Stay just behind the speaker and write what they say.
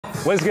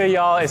What's good,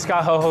 y'all? It's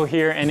Scotthoho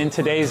here, and in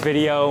today's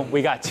video,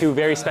 we got two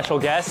very special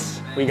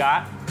guests. We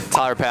got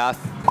Tyler Path,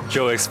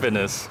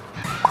 joexfitness.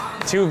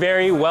 Two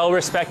very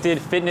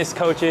well-respected fitness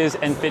coaches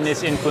and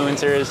fitness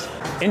influencers.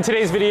 In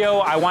today's video,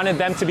 I wanted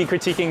them to be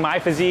critiquing my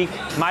physique,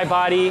 my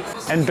body,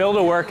 and build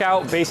a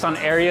workout based on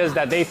areas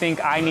that they think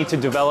I need to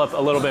develop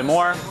a little bit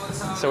more.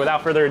 So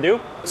without further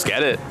ado, let's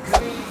get it.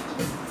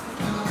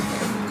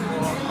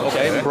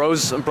 Okay,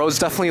 bro's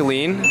definitely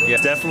lean. Yeah,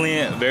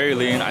 definitely very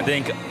lean. I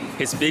think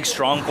his big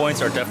strong points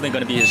are definitely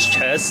going to be his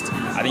chest.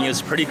 I think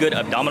his pretty good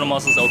abdominal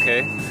muscles,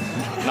 okay.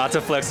 Not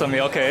to flex on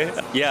me, okay.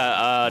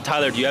 Yeah,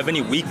 Tyler, do you have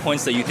any weak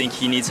points that you think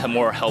he needs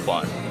more help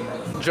on?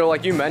 Joe,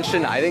 like you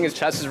mentioned, I think his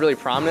chest is really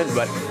prominent,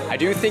 but I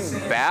do think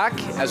back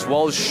as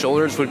well as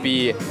shoulders would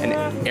be an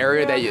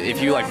area that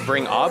if you like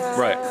bring up,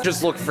 right,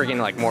 just look freaking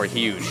like more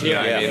huge. You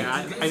know what I mean?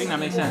 I think that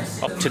makes sense.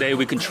 Today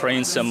we can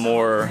train some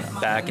more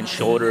back and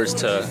shoulders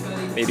to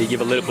maybe give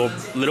a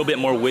little bit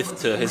more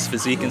width to his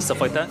physique and stuff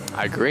like that.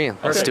 I agree.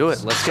 Let's do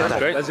it. Let's get that.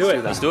 Great. Let's do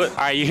it. Let's do it. All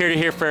right, you heard it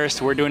here first.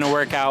 We're doing a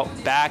workout,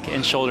 back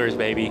and shoulders,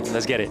 baby.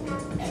 Let's get it.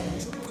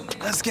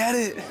 Let's get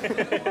it.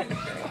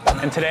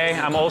 And today,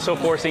 I'm also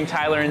forcing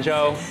Tyler and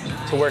Joe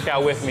to work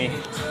out with me.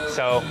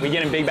 So we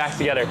get in big backs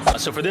together.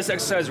 So for this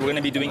exercise, we're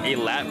gonna be doing a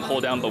lat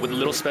pull down, but with a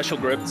little special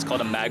grip. It's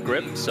called a mag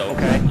grip. So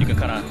you can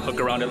kind of hook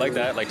around it like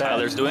that, like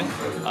Tyler's doing,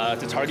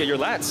 to target your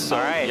lats. So,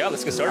 all right. Yeah,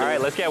 let's get started. All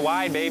right, let's get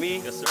wide,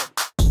 baby. Yes, sir.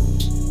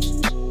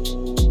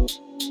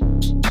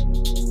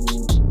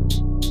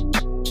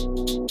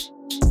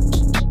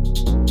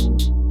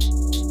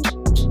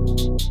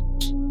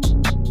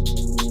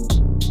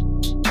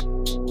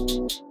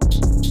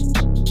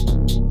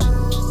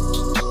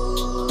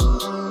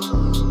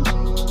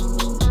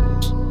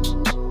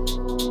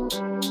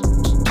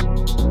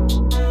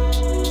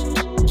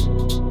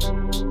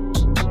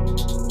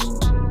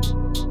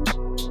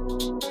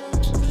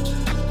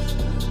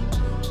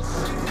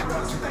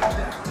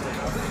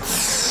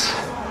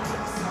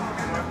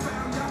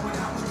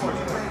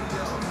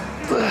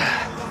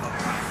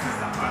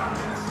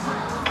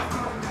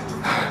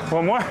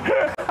 One more.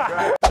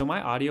 So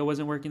my audio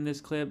wasn't working this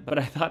clip, but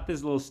I thought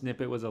this little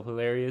snippet was a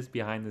hilarious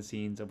behind the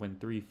scenes of when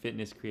three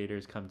fitness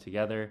creators come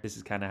together. This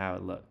is kind of how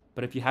it looked.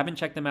 But if you haven't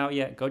checked them out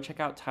yet, go check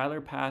out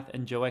Tyler Path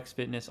and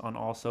joexfitness on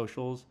all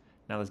socials.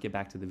 Now let's get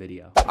back to the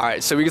video. All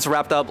right, so we just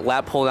wrapped up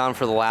lat pull down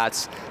for the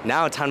lats.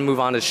 Now time to move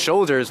on to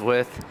shoulders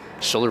with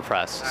shoulder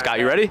press. Scott,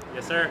 you ready?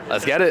 Yes, sir.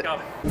 Let's get it. There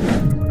you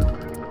go.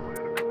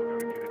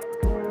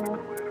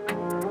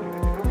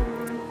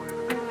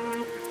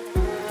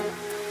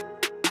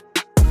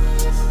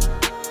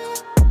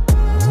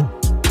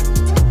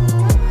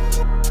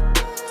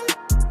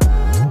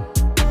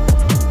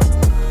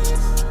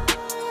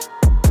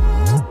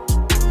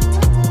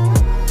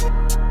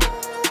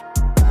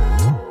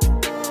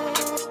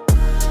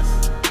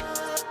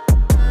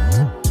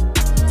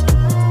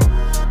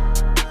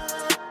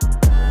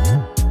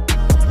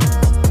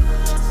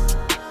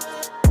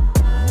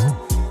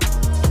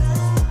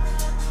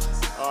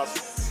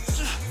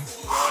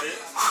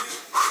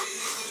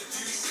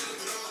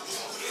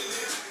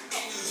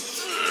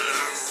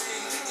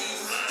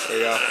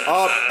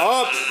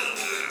 Up.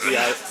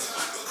 Yeah.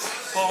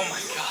 Oh my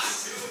God.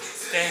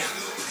 Damn.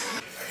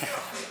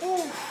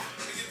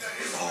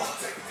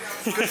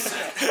 Good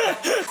set.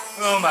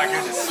 Oh my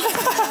goodness.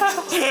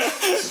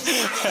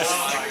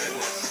 Oh my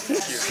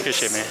goodness. Good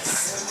shit, man.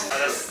 I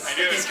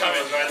knew it was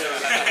coming right there.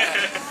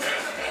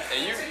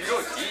 Hey, you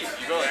go deep.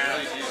 You go like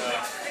really deep.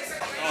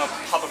 I'm gonna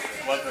pop up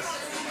like this.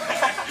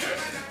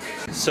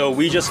 So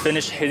we just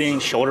finished hitting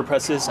shoulder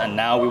presses, and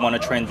now we want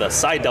to train the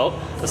side delt,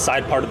 the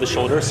side part of the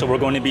shoulder. So we're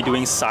going to be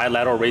doing side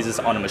lateral raises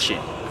on a machine.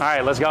 All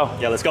right, let's go.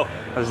 Yeah, let's go.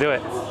 Let's do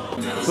it.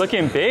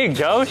 Looking big,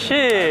 Joe.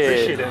 Shit.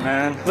 Appreciate it,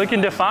 man.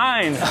 Looking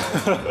defined.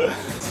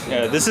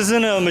 Yeah, this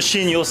isn't a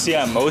machine you'll see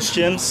at most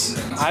gyms.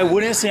 I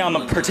wouldn't say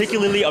I'm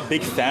particularly a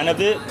big fan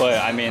of it,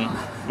 but I mean,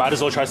 might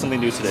as well try something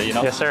new today, you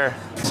know? Yes, sir.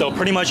 So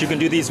pretty much you can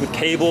do these with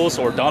cables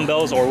or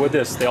dumbbells or with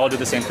this. They all do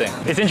the same thing.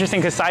 It's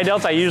interesting because side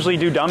delts, I usually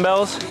do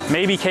dumbbells,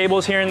 maybe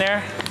cables here and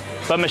there,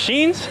 but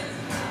machines,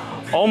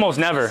 almost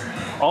never.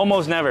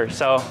 Almost never.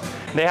 So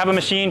they have a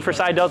machine for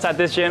side delts at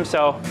this gym,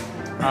 so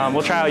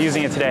we'll try out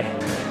using it today.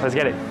 Let's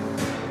get it.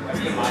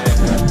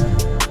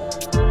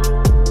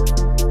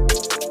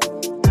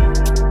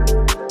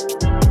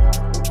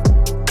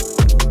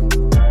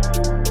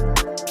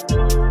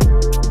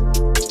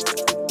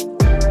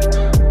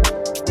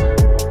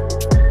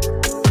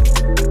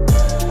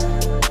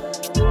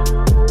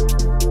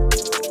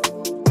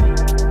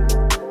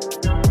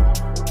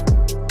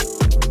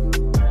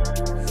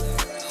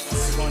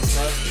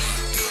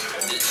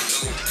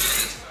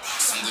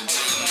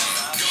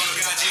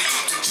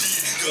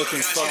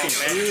 Looking fucking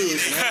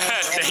huge, man.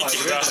 Thank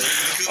you, bro.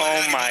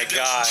 Oh my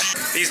God.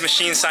 These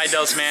machine side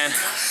delts, man,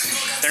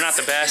 they're not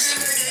the best,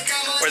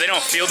 or they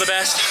don't feel the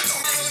best,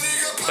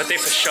 but they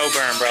for sure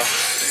burn, bro.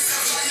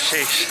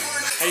 Sheesh.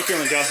 How you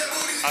feeling, Joe?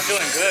 I'm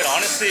feeling good.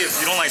 Honestly, if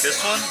you don't like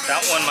this one,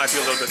 that one might be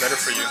a little bit better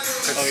for you.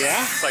 Oh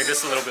yeah? It's like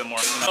this a little bit more.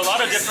 A lot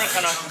of different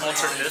kind of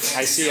alternatives.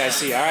 I see.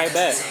 All right,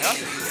 bet.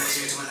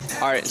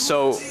 Yeah. All right,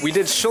 so we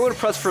did shoulder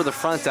press for the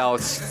front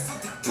delts,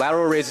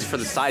 lateral raises for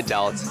the side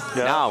delts.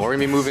 Yeah. Now we're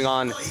gonna be moving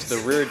on to the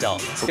rear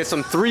delt. Get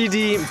some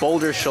 3D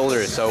boulder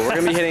shoulders. So we're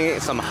gonna be hitting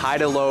some high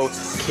to low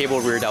cable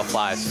rear delt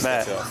flies.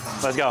 Bet.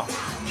 Let's go.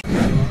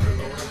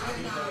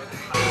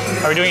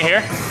 Are we doing it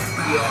here?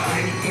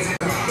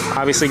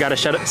 Obviously got to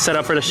set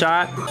up for the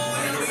shot.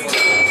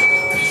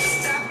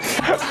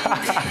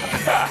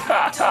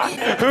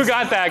 Who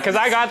got that? Because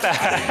I got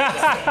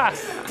that.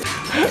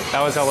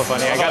 That was hella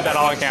funny. I got that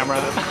all on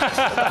camera.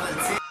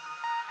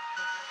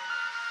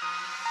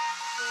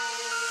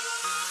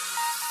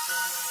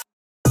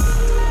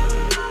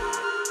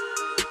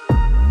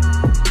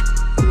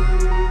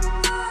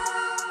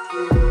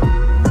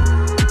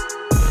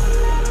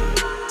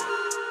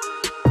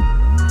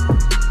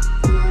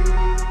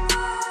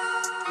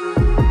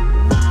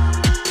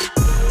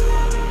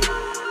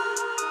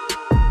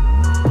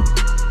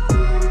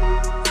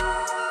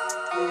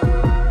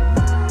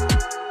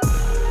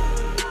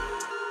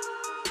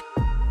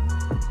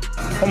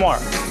 One more.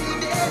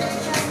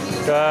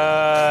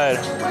 Good.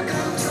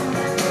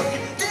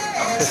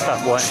 Good stuff,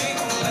 boy.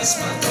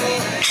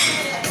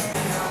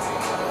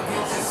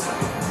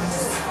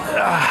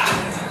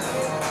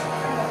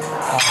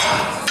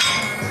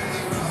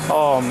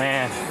 Oh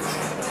man.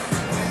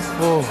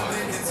 Ooh.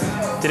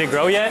 Did it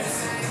grow yet?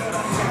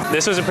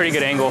 This was a pretty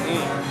good angle.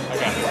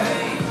 Okay.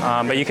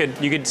 But you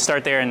could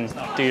start there and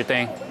do your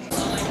thing.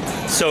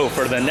 So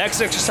for the next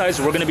exercise,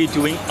 we're gonna be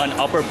doing an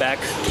upper back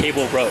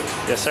cable row.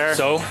 Yes, sir.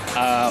 So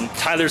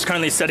Tyler's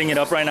currently setting it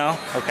up right now.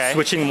 Okay.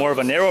 Switching more of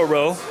a narrow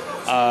row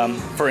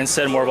for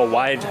instead more of a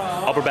wide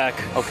upper back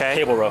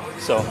cable row.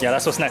 So yeah,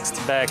 that's what's next.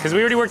 Because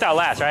we already worked out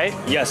last, right?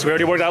 Yes, we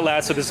already worked out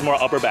last, so this is more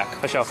upper back.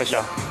 For sure, for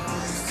sure.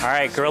 All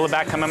right, gorilla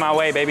back coming my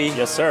way, baby.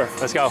 Yes, sir.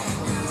 Let's go.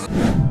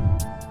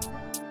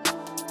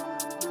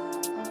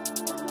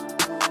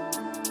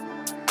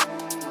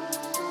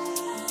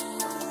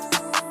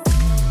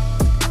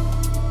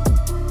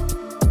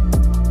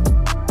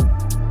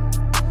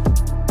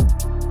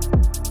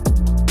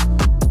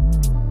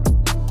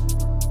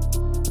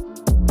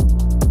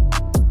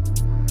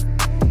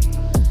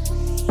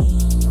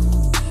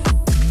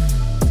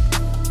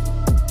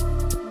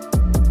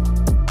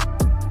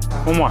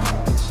 One more.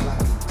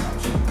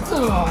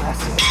 Oh,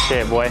 that's good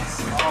shit, boy.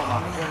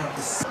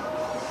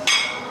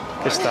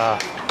 Good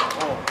stuff.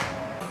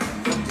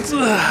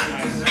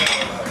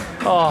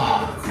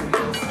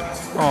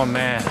 Oh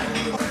man.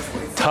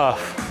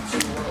 Tough.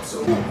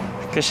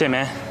 Good shit,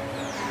 man.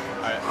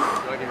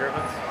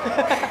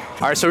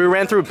 All right, so we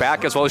ran through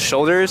back as well as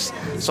shoulders.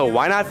 So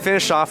why not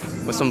finish off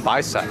with some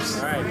biceps?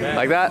 All right, bet.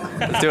 Like that?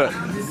 Let's do it.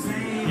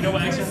 You know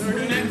what exercise we're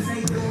doing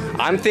next?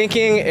 I'm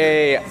thinking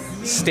a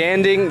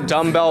standing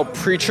dumbbell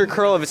preacher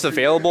curl if it's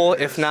available.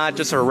 If not,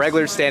 just a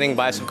regular standing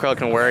bicep curl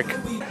can work.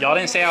 Y'all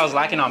didn't say I was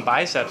lacking on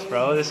biceps,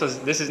 bro. This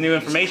is new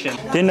information.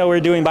 Didn't know we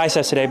were doing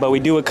biceps today, but we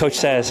do what coach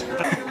says.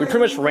 We pretty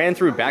much ran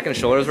through back and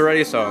shoulders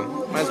already,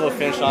 so might as well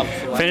finish off.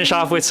 Finish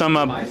off with some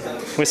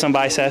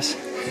biceps.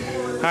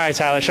 All right,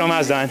 Tyler, show them how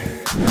it's done.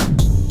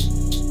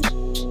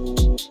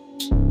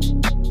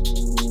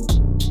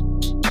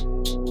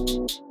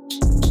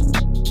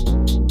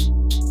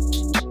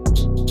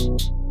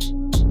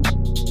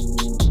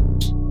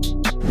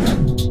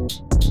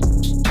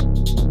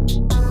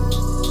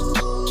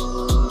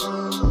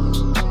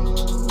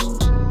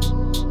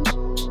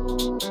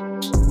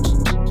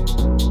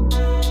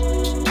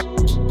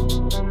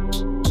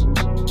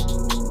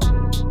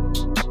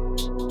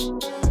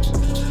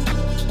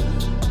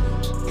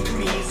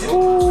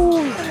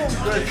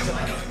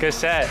 Good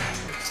set.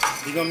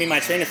 You're gonna be my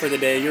trainer for the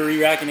day. You're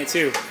re-racking it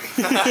too.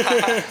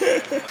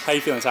 How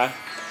you feeling, Ty?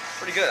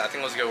 Pretty good. I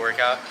think it was a good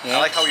workout. Yeah. I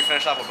like how we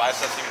finished off with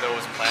biceps even though it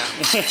wasn't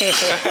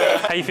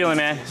planned. How you feeling,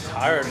 man?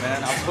 Tired,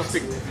 man. I'm supposed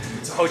to be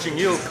coaching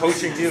you.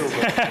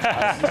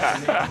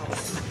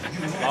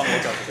 Long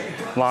workout today.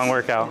 Long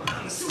workout.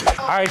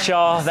 All right,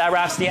 y'all, that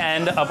wraps the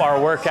end of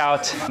our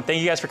workout.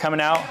 Thank you guys for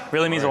coming out.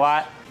 Really means a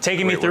lot.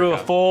 Taking me through a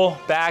full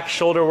back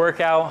shoulder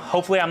workout.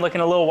 Hopefully I'm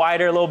looking a little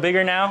wider, a little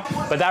bigger now.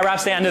 But that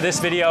wraps the end of this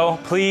video.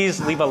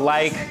 Please leave a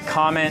like,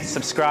 comment,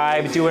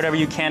 subscribe, do whatever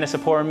you can to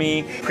support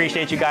me.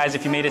 Appreciate you guys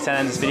if you made it to the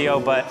end of this video.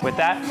 But with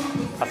that,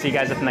 I'll see you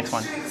guys at the next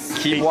one.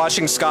 Keep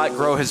watching Scott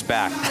grow his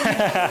back.